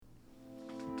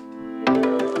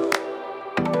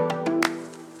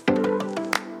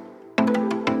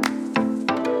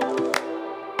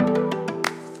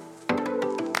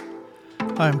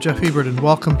Hi, I'm Jeff Ebert, and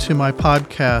welcome to my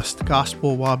podcast,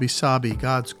 Gospel Wabi Sabi,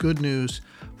 God's good news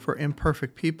for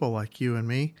imperfect people like you and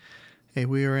me. Hey,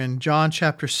 we are in John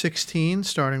chapter 16,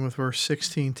 starting with verse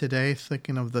 16 today,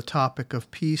 thinking of the topic of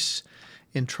peace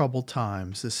in troubled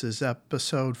times. This is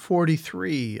episode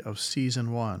 43 of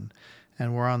season 1,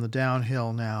 and we're on the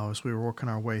downhill now as we're working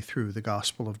our way through the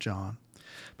Gospel of John.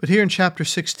 But here in chapter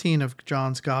 16 of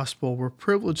John's Gospel, we're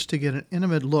privileged to get an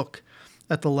intimate look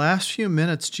at the last few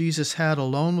minutes Jesus had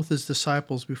alone with his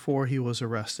disciples before he was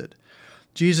arrested.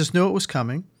 Jesus knew it was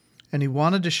coming, and he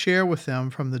wanted to share with them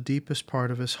from the deepest part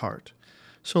of his heart.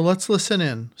 So let's listen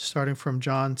in, starting from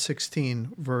John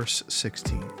 16, verse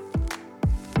 16.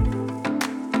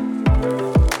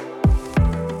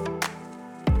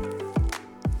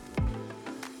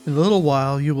 In a little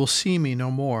while you will see me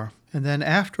no more, and then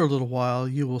after a little while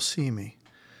you will see me.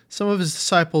 Some of his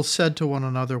disciples said to one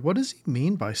another, "What does he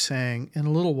mean by saying, 'In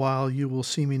a little while you will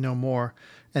see me no more,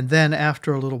 and then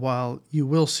after a little while you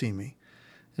will see me'?"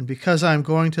 And because I am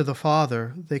going to the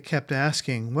Father, they kept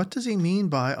asking, "What does he mean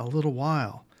by a little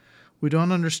while? We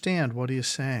don't understand what he is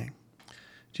saying."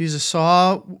 Jesus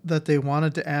saw that they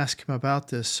wanted to ask him about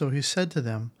this, so he said to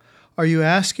them, "Are you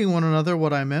asking one another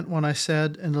what I meant when I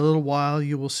said, 'In a little while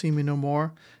you will see me no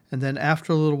more, and then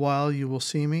after a little while you will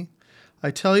see me'? I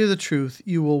tell you the truth,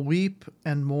 you will weep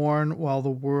and mourn while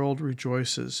the world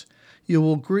rejoices. You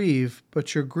will grieve,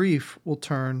 but your grief will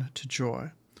turn to joy.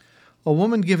 A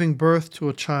woman giving birth to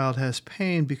a child has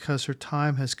pain because her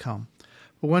time has come.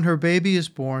 But when her baby is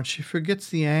born, she forgets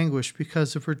the anguish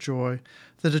because of her joy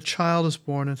that a child is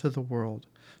born into the world.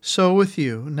 So with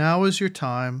you, now is your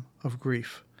time of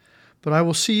grief. But I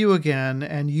will see you again,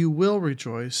 and you will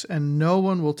rejoice, and no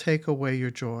one will take away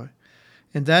your joy.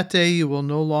 In that day you will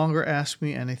no longer ask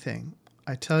me anything.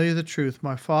 I tell you the truth,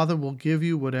 my Father will give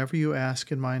you whatever you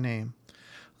ask in my name.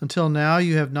 Until now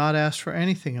you have not asked for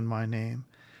anything in my name.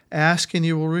 Ask and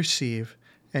you will receive,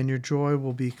 and your joy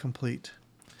will be complete.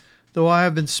 Though I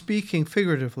have been speaking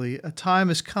figuratively, a time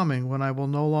is coming when I will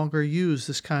no longer use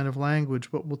this kind of language,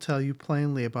 but will tell you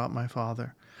plainly about my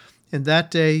Father. In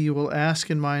that day you will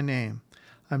ask in my name.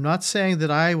 I'm not saying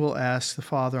that I will ask the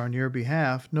Father on your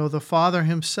behalf. No, the Father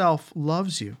himself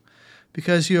loves you,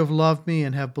 because you have loved me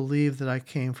and have believed that I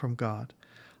came from God.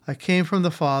 I came from the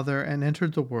Father and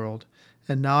entered the world,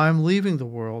 and now I am leaving the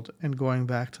world and going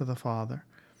back to the Father."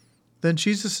 Then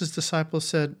Jesus' disciples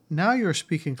said, "Now you are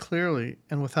speaking clearly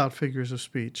and without figures of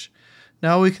speech.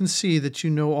 Now we can see that you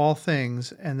know all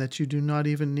things and that you do not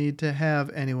even need to have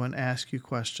anyone ask you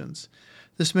questions.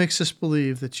 This makes us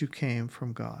believe that you came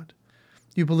from God."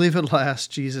 "You believe at last,"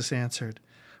 Jesus answered.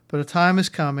 "But a time is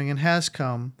coming and has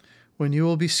come when you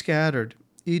will be scattered,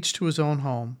 each to his own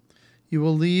home. You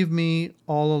will leave me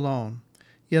all alone.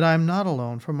 Yet I am not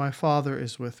alone, for my Father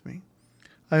is with me.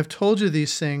 I have told you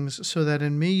these things so that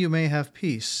in me you may have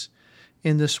peace.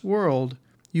 In this world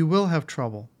you will have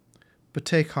trouble. But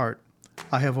take heart,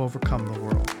 I have overcome the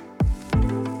world."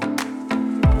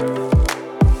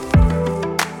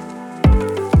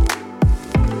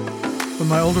 When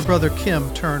my older brother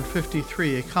Kim turned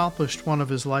 53, accomplished one of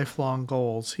his lifelong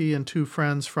goals. He and two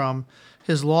friends from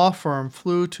his law firm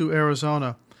flew to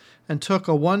Arizona and took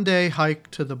a one-day hike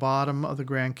to the bottom of the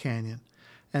Grand Canyon.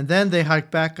 And then they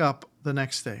hiked back up the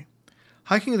next day.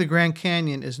 Hiking the Grand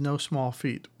Canyon is no small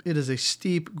feat. It is a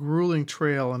steep, grueling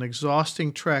trail, an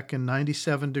exhausting trek in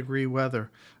 97-degree weather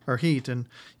or heat, and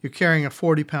you're carrying a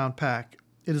 40-pound pack.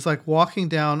 It is like walking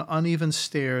down uneven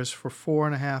stairs for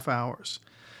 4.5 hours.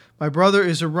 My brother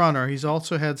is a runner. He's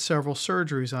also had several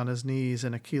surgeries on his knees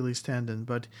and Achilles tendon.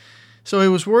 So he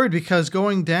was worried because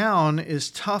going down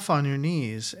is tough on your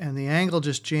knees, and the angle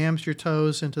just jams your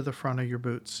toes into the front of your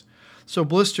boots. So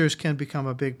blisters can become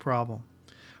a big problem.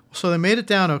 So they made it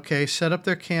down okay, set up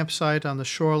their campsite on the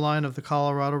shoreline of the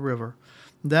Colorado River.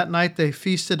 That night they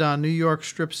feasted on New York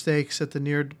strip steaks at the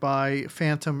nearby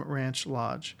Phantom Ranch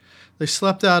Lodge. They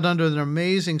slept out under an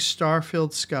amazing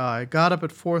star-filled sky, got up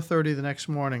at 4:30 the next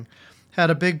morning, had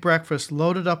a big breakfast,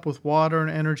 loaded up with water and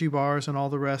energy bars and all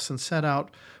the rest, and set out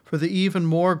for the even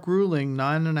more grueling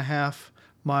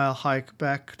 9.5-mile hike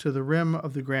back to the rim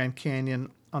of the Grand Canyon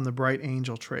on the Bright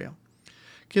Angel Trail.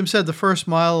 Kim said the first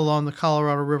mile along the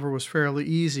Colorado River was fairly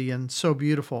easy and so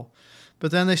beautiful,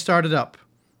 but then they started up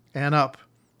and up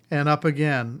and up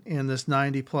again in this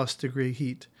 90-plus degree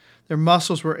heat. Their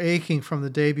muscles were aching from the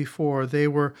day before. They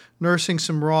were nursing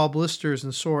some raw blisters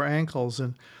and sore ankles,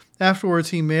 and afterwards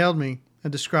he mailed me and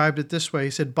described it this way.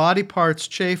 He said, "Body parts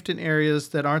chafed in areas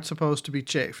that aren't supposed to be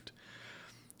chafed."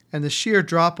 And the sheer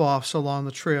drop-offs along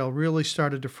the trail really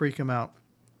started to freak him out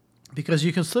because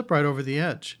you can slip right over the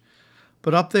edge.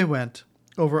 But up they went,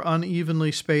 over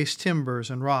unevenly spaced timbers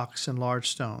and rocks and large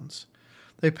stones.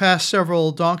 They passed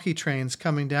several donkey trains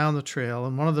coming down the trail,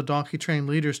 and one of the donkey train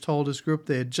leaders told his group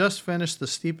they had just finished the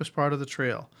steepest part of the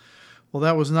trail. Well,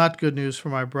 that was not good news for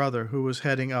my brother, who was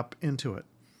heading up into it.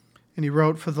 And he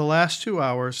wrote, "For the last 2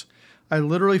 hours, I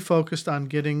literally focused on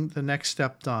getting the next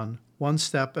step done, one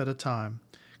step at a time,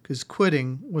 because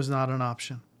quitting was not an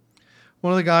option."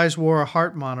 One of the guys wore a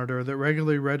heart monitor that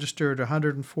regularly registered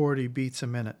 140 beats a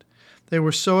minute. They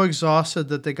were so exhausted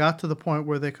that they got to the point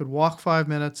where they could walk 5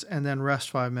 minutes and then rest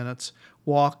 5 minutes,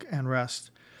 walk and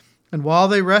rest. And while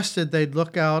they rested, they'd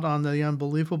look out on the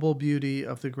unbelievable beauty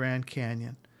of the Grand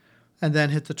Canyon and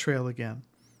then hit the trail again.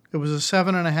 It was a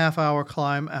 7.5-hour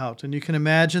climb out, and you can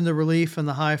imagine the relief and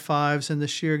the high fives and the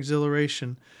sheer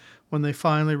exhilaration when they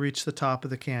finally reached the top of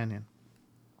the canyon.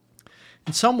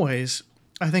 In some ways,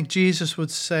 I think Jesus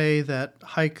would say that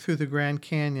hike through the Grand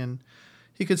Canyon,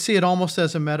 he could see it almost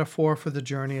as a metaphor for the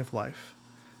journey of life.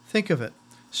 Think of it,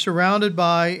 surrounded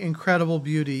by incredible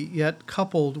beauty, yet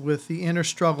coupled with the inner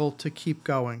struggle to keep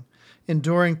going,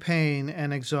 enduring pain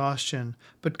and exhaustion,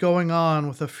 but going on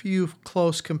with a few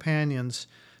close companions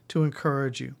to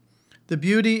encourage you. The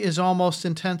beauty is almost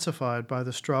intensified by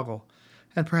the struggle,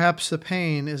 and perhaps the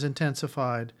pain is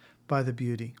intensified by the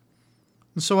beauty.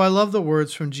 And so I love the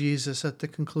words from Jesus at the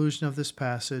conclusion of this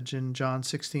passage in John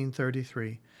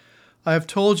 16:33. "I have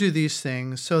told you these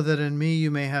things so that in me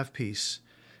you may have peace.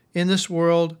 In this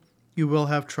world you will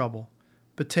have trouble,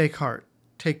 but take heart,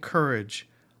 take courage.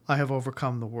 I have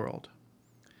overcome the world."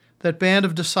 That band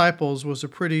of disciples was a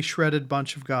pretty shredded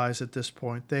bunch of guys at this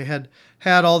point. They had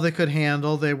had all they could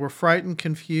handle. They were frightened,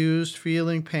 confused,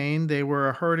 feeling pain. They were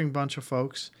a hurting bunch of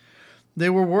folks. They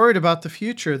were worried about the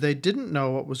future. They didn't know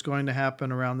what was going to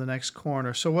happen around the next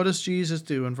corner. So what does Jesus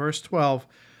do? In verse 12,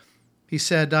 he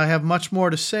said, "I have much more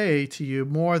to say to you,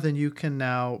 more than you can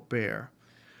now bear."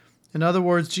 In other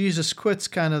words, Jesus quits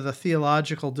kind of the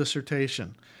theological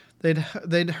dissertation.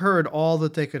 They'd heard all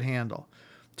that they could handle.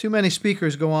 Too many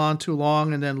speakers go on too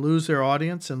long and then lose their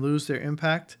audience and lose their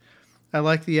impact. I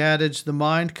like the adage, the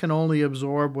mind can only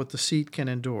absorb what the seat can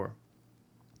endure.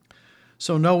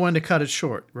 So know when to cut it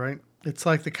short, right? It's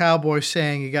like the cowboy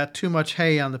saying you got too much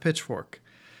hay on the pitchfork.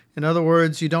 In other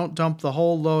words, you don't dump the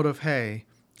whole load of hay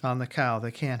on the cow.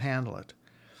 They can't handle it.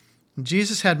 And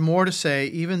Jesus had more to say,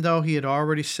 even though he had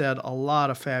already said a lot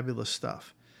of fabulous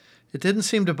stuff. It didn't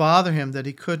seem to bother him that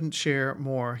he couldn't share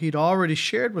more. He'd already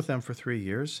shared with them for 3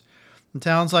 years. In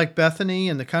towns like Bethany,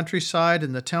 in the countryside,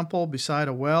 in the temple, beside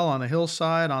a well, on a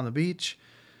hillside, on the beach.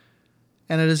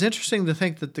 And it is interesting to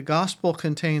think that the gospel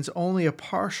contains only a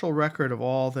partial record of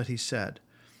all that he said,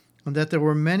 and that there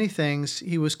were many things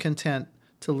he was content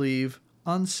to leave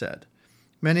unsaid,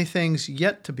 many things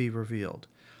yet to be revealed.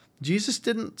 Jesus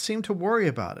didn't seem to worry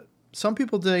about it. Some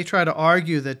people today try to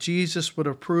argue that Jesus would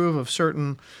approve of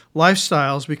certain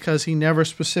lifestyles because he never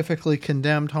specifically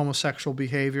condemned homosexual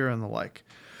behavior and the like.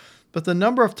 But the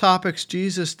number of topics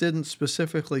Jesus didn't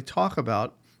specifically talk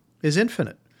about is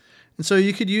infinite. And so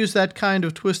you could use that kind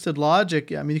of twisted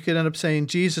logic. I mean, you could end up saying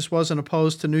Jesus wasn't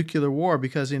opposed to nuclear war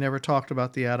because he never talked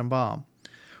about the atom bomb.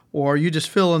 Or you just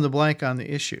fill in the blank on the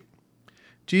issue.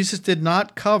 Jesus did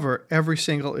not cover every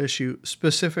single issue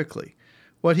specifically.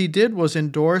 What he did was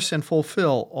endorse and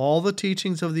fulfill all the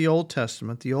teachings of the Old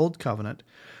Testament, the Old Covenant,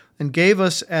 and gave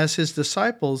us as his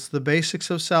disciples the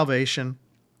basics of salvation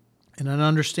and an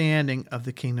understanding of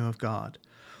the kingdom of God.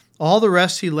 All the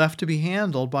rest he left to be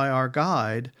handled by our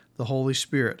guide, the Holy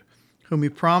Spirit, whom he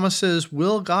promises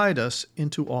will guide us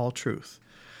into all truth.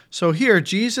 So here,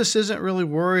 Jesus isn't really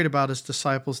worried about his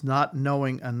disciples not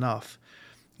knowing enough.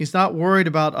 He's not worried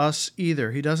about us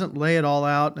either. He doesn't lay it all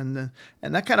out, and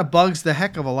that kind of bugs the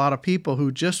heck of a lot of people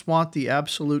who just want the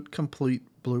absolute complete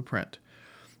blueprint.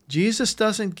 Jesus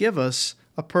doesn't give us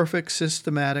a perfect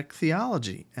systematic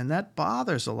theology, and that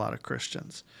bothers a lot of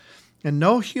Christians. And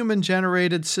no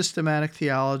human-generated systematic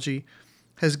theology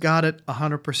has got it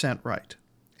 100% right.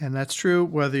 And that's true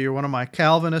whether you're one of my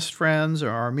Calvinist friends or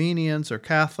Armenians or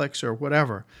Catholics or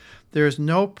whatever. There is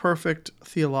no perfect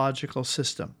theological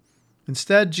system.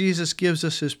 Instead, Jesus gives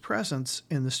us his presence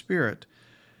in the Spirit.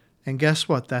 And guess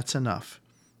what? That's enough.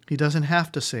 He doesn't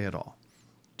have to say it all.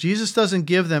 Jesus doesn't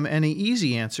give them any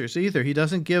easy answers either. He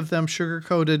doesn't give them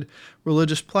sugar-coated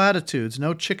religious platitudes.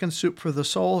 No chicken soup for the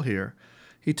soul here.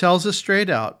 He tells us straight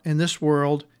out, in this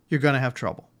world, you're going to have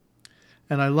trouble.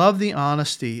 And I love the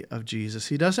honesty of Jesus.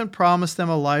 He doesn't promise them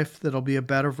a life that'll be a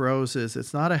bed of roses.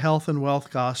 It's not a health and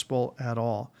wealth gospel at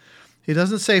all. He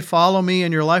doesn't say, follow me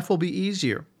and your life will be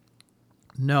easier.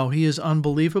 No, he is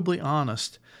unbelievably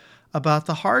honest about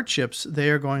the hardships they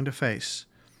are going to face.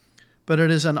 but it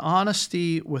is an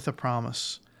honesty with a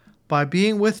promise. By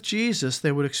being with Jesus,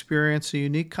 they would experience a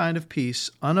unique kind of peace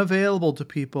unavailable to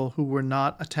people who were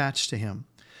not attached to him.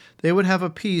 They would have a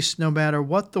peace no matter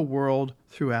what the world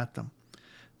threw at them.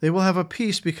 They will have a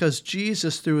peace because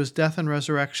Jesus, through his death and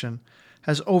resurrection,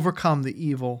 has overcome the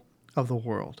evil of the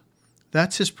world.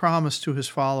 That's his promise to his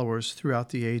followers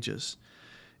throughout the ages.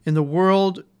 In the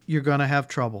world, you're going to have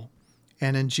trouble,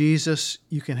 and in Jesus,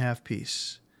 you can have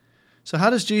peace. So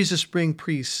how does Jesus bring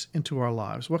peace into our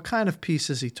lives? What kind of peace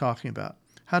is he talking about?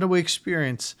 How do we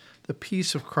experience the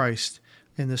peace of Christ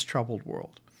in this troubled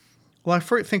world? Well, I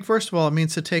think, first of all, it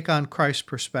means to take on Christ's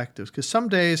perspectives, because some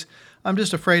days I'm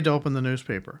just afraid to open the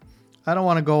newspaper. I don't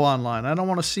want to go online. I don't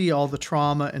want to see all the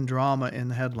trauma and drama in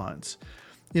the headlines.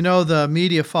 You know, the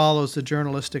media follows the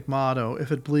journalistic motto,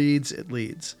 if it bleeds, it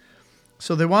leads.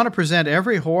 So they want to present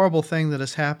every horrible thing that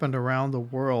has happened around the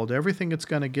world, everything that's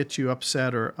going to get you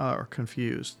upset or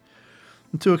confused.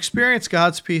 And to experience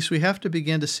God's peace, we have to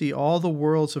begin to see all the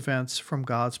world's events from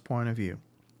God's point of view.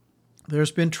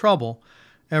 There's been trouble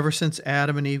ever since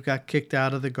Adam and Eve got kicked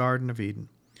out of the Garden of Eden.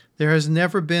 There has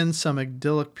never been some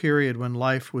idyllic period when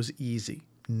life was easy.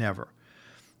 Never.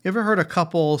 You ever heard a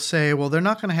couple say, well, they're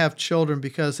not going to have children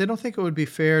because they don't think it would be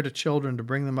fair to children to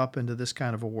bring them up into this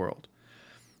kind of a world?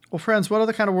 Well, friends, what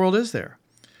other kind of world is there?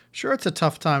 Sure, it's a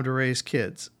tough time to raise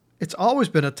kids. It's always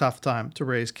been a tough time to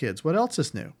raise kids. What else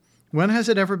is new? When has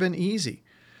it ever been easy?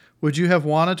 Would you have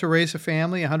wanted to raise a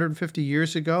family 150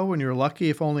 years ago when you're lucky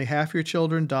if only half your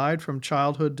children died from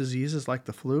childhood diseases like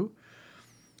the flu?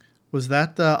 Was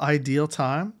that the ideal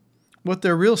time? What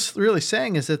they're really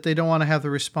saying is that they don't want to have the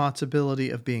responsibility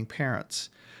of being parents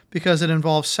because it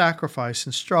involves sacrifice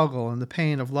and struggle and the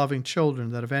pain of loving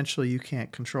children that eventually you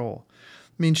can't control.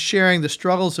 It means sharing the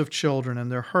struggles of children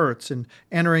and their hurts and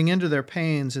entering into their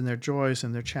pains and their joys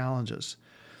and their challenges.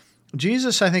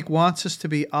 Jesus, I think, wants us to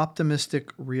be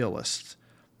optimistic realists.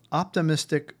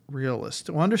 Optimistic realists.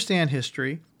 To understand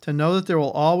history, to know that there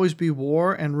will always be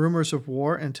war and rumors of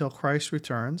war until Christ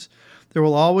returns. There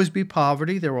will always be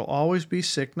poverty. There will always be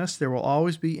sickness. There will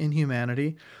always be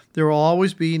inhumanity. There will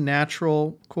always be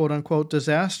natural, quote-unquote,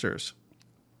 disasters.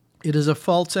 It is a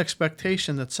false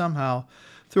expectation that somehow,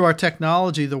 through our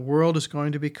technology, the world is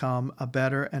going to become a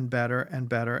better and better and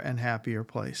better and happier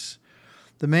place.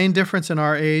 The main difference in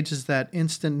our age is that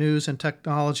instant news and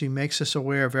technology makes us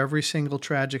aware of every single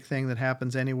tragic thing that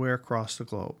happens anywhere across the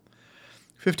globe.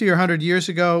 50 or 100 years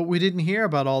ago, we didn't hear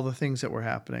about all the things that were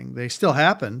happening. They still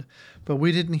happened, but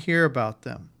we didn't hear about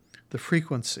them, the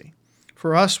frequency.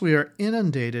 For us, we are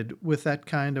inundated with that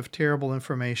kind of terrible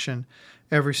information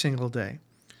every single day.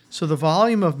 So the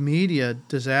volume of media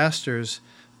disasters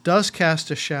does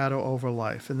cast a shadow over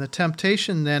life. And the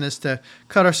temptation then is to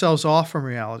cut ourselves off from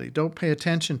reality. Don't pay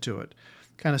attention to it.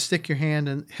 Kind of stick your head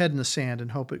in the sand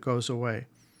and hope it goes away.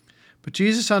 But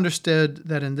Jesus understood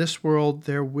that in this world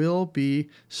there will be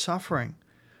suffering.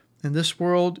 In this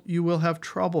world you will have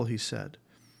trouble, he said.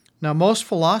 Now most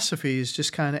philosophies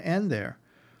just kind of end there.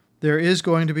 There is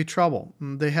going to be trouble.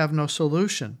 They have no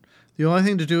solution. The only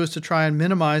thing to do is to try and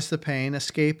minimize the pain,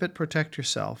 escape it, protect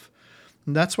yourself.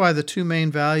 And that's why the two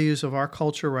main values of our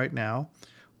culture right now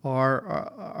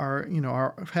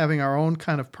are having our own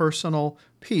kind of personal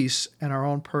peace and our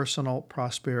own personal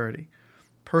prosperity.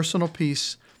 Personal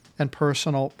peace and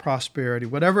personal prosperity.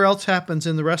 Whatever else happens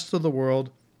in the rest of the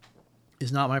world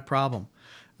is not my problem.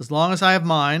 As long as I have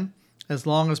mine, as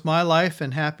long as my life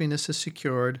and happiness is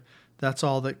secured, that's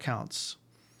all that counts.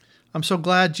 I'm so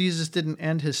glad Jesus didn't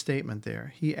end his statement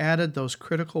there. He added those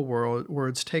critical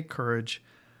words, take courage,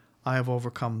 I have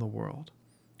overcome the world.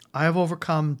 I have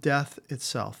overcome death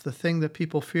itself, the thing that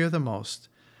people fear the most.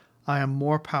 I am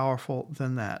more powerful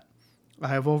than that. I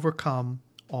have overcome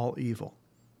all evil.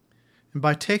 And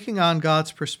by taking on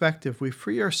God's perspective, we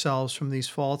free ourselves from these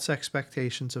false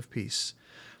expectations of peace,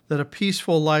 that a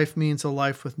peaceful life means a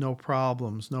life with no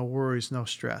problems, no worries, no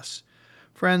stress.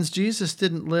 Friends, Jesus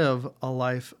didn't live a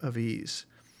life of ease.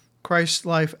 Christ's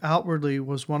life outwardly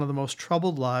was one of the most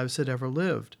troubled lives that ever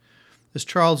lived. As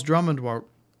Charles Drummond wrote,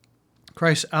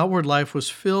 Christ's outward life was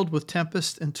filled with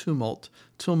tempest and tumult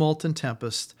and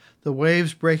tempest, the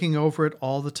waves breaking over it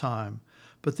all the time.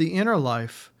 But the inner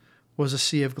life was a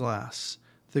sea of glass.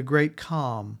 The great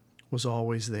calm was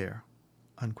always there.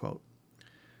 Unquote.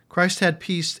 Christ had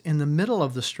peace in the middle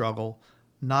of the struggle,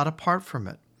 not apart from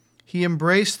it. He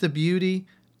embraced the beauty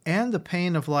and the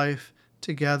pain of life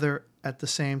together at the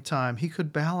same time. He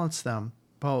could balance them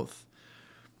both.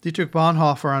 Dietrich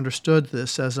Bonhoeffer understood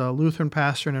this as a Lutheran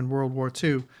pastor in World War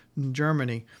II in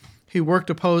Germany. He worked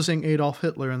opposing Adolf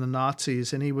Hitler and the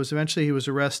Nazis, and he was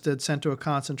arrested, sent to a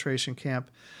concentration camp,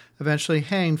 eventually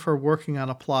hanged for working on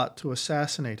a plot to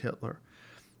assassinate Hitler.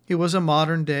 He was a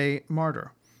modern-day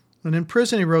martyr. And in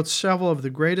prison, he wrote several of the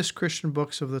greatest Christian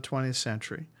books of the 20th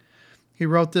century. He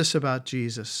wrote this about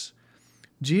Jesus.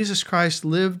 Jesus Christ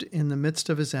lived in the midst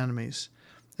of his enemies.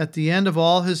 At the end of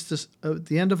all, his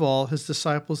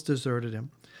disciples deserted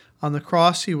him. On the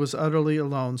cross, he was utterly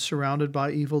alone, surrounded by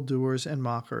evildoers and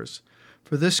mockers.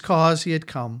 For this cause he had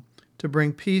come, to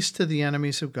bring peace to the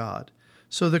enemies of God.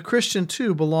 So the Christian,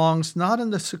 too, belongs not in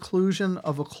the seclusion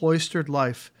of a cloistered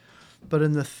life, but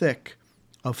in the thick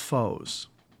of foes.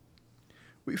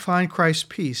 We find Christ's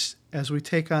peace as we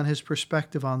take on his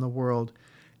perspective on the world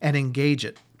and engage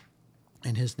it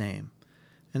in his name.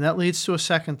 And that leads to a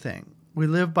second thing. We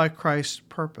live by Christ's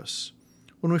purpose.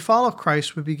 When we follow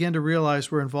Christ, we begin to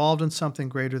realize we're involved in something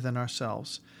greater than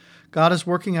ourselves. God is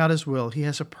working out his will. He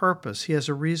has a purpose. He has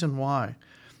a reason why.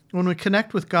 When we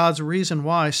connect with God's reason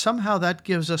why, somehow that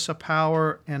gives us a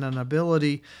power and an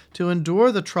ability to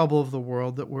endure the trouble of the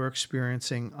world that we're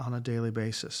experiencing on a daily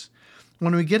basis.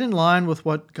 When we get in line with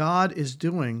what God is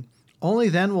doing, only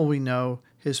then will we know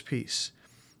his peace.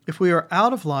 If we are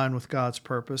out of line with God's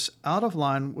purpose, out of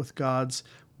line with God's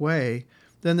way,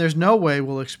 then there's no way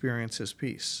we'll experience his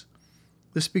peace.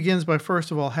 This begins by,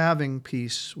 first of all, having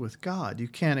peace with God. You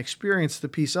can't experience the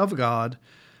peace of God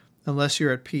unless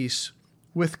you're at peace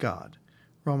with God.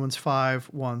 Romans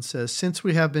 5:1 says, "Since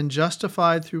we have been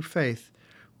justified through faith,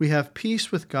 we have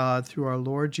peace with God through our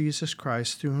Lord Jesus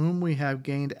Christ, through whom we have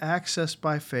gained access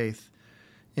by faith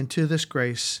into this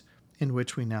grace in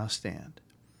which we now stand."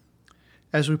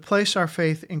 As we place our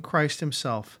faith in Christ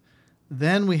himself,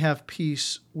 then we have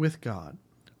peace with God.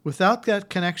 Without that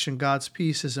connection, God's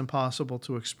peace is impossible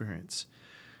to experience.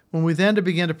 When we then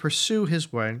begin to pursue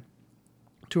his way,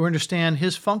 to understand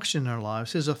his function in our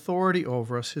lives, his authority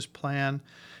over us, his plan,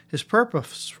 his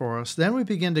purpose for us, then we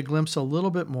begin to glimpse a little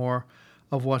bit more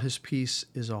of what his peace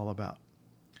is all about.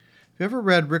 Have you ever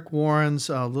read Rick Warren's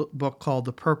book called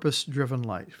The Purpose-Driven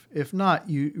Life? If not,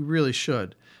 you really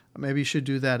should. Maybe you should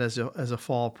do that as a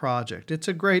fall project. It's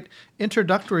a great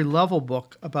introductory level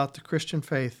book about the Christian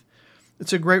faith.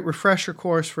 It's a great refresher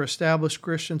course for established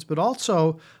Christians, but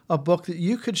also a book that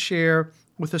you could share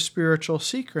with a spiritual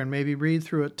seeker and maybe read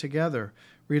through it together.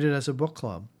 Read it as a book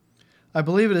club. I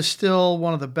believe it is still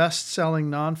one of the best-selling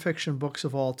nonfiction books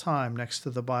of all time next to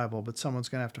the Bible, but someone's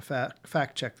going to have to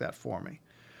fact-check that for me.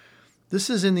 This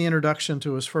is in the introduction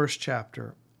to his first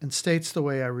chapter and states the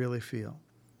way I really feel.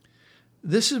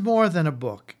 This is more than a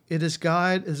book. It is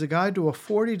a guide to a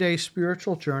 40-day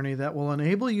spiritual journey that will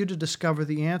enable you to discover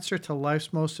the answer to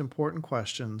life's most important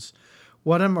questions.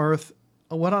 What on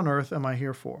earth am I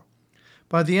here for?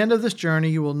 By the end of this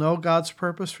journey, you will know God's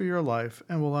purpose for your life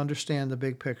and will understand the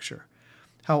big picture,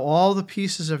 how all the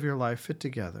pieces of your life fit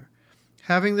together.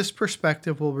 Having this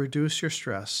perspective will reduce your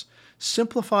stress,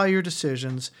 simplify your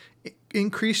decisions,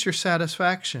 increase your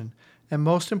satisfaction, and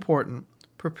most important,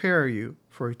 prepare you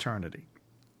for eternity.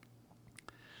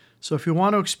 So if you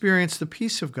want to experience the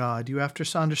peace of God, you have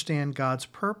to understand God's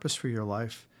purpose for your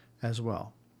life as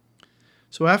well.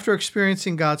 So after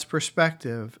experiencing God's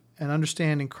perspective and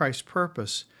understanding Christ's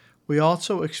purpose, we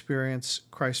also experience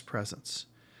Christ's presence.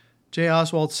 J.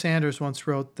 Oswald Sanders once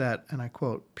wrote that, and I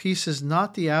quote, "Peace is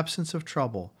not the absence of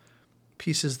trouble.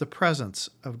 Peace is the presence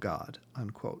of God,"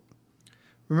 unquote.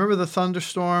 Remember the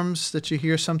thunderstorms that you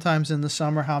hear sometimes in the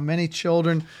summer, how many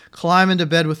children climb into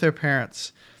bed with their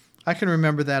parents? I can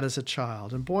remember that as a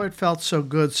child, and boy, it felt so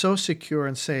good, so secure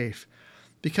and safe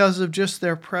because of just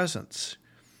their presence.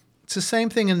 It's the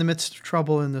same thing in the midst of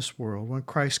trouble in this world when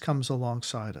Christ comes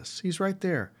alongside us. He's right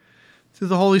there. Through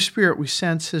the Holy Spirit, we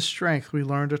sense his strength. We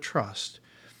learn to trust.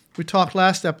 We talked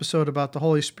last episode about the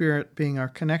Holy Spirit being our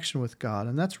connection with God,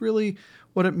 and that's really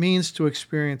what it means to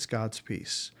experience God's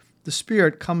peace. The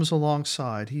Spirit comes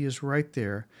alongside. He is right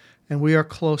there, and we are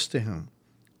close to him.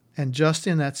 And just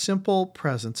in that simple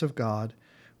presence of God,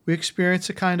 we experience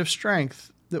a kind of strength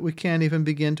that we can't even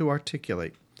begin to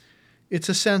articulate. It's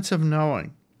a sense of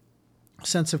knowing, a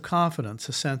sense of confidence,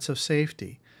 a sense of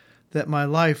safety, that my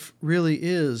life really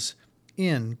is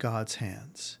in God's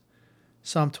hands.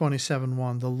 Psalm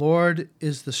 27:1, "The Lord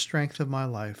is the strength of my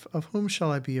life. Of whom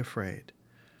shall I be afraid?"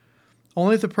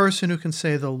 Only the person who can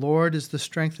say, "The Lord is the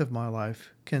strength of my life,"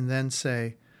 can then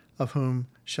say, "Of whom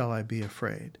shall I be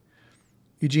afraid?"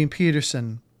 Eugene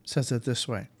Peterson says it this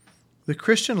way, "The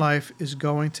Christian life is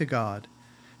going to God,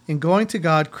 In going to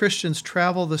God, Christians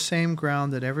travel the same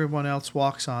ground that everyone else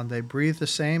walks on. They breathe the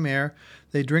same air.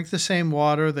 They drink the same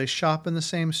water. They shop in the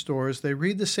same stores. They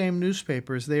read the same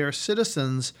newspapers. They are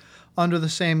citizens under the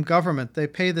same government. They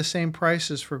pay the same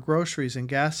prices for groceries and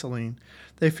gasoline.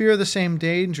 They fear the same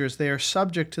dangers. They are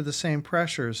subject to the same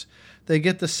pressures. They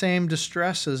get the same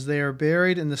distresses. They are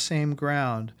buried in the same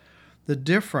ground. The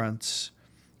difference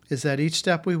is that each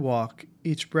step we walk,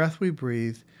 each breath we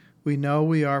breathe, we know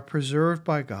we are preserved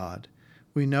by God.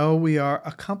 We know we are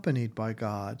accompanied by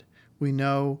God. We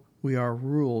know we are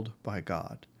ruled by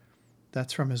God.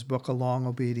 That's from his book, A Long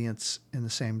Obedience in the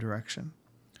Same Direction.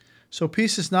 So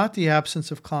peace is not the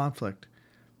absence of conflict.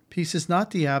 Peace is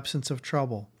not the absence of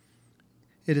trouble.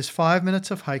 It is 5 minutes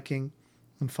of hiking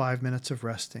and 5 minutes of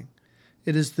resting.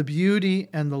 It is the beauty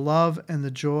and the love and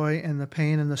the joy and the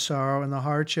pain and the sorrow and the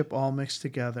hardship all mixed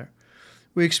together.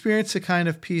 We experience the kind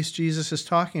of peace Jesus is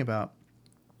talking about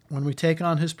when we take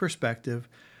on his perspective,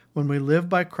 when we live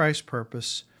by Christ's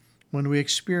purpose, when we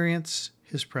experience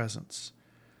his presence.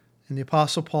 And the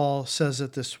Apostle Paul says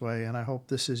it this way, and I hope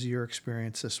this is your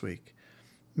experience this week.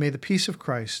 May the peace of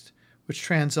Christ, which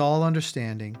transcends all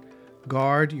understanding,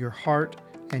 guard your heart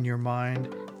and your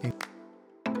mind in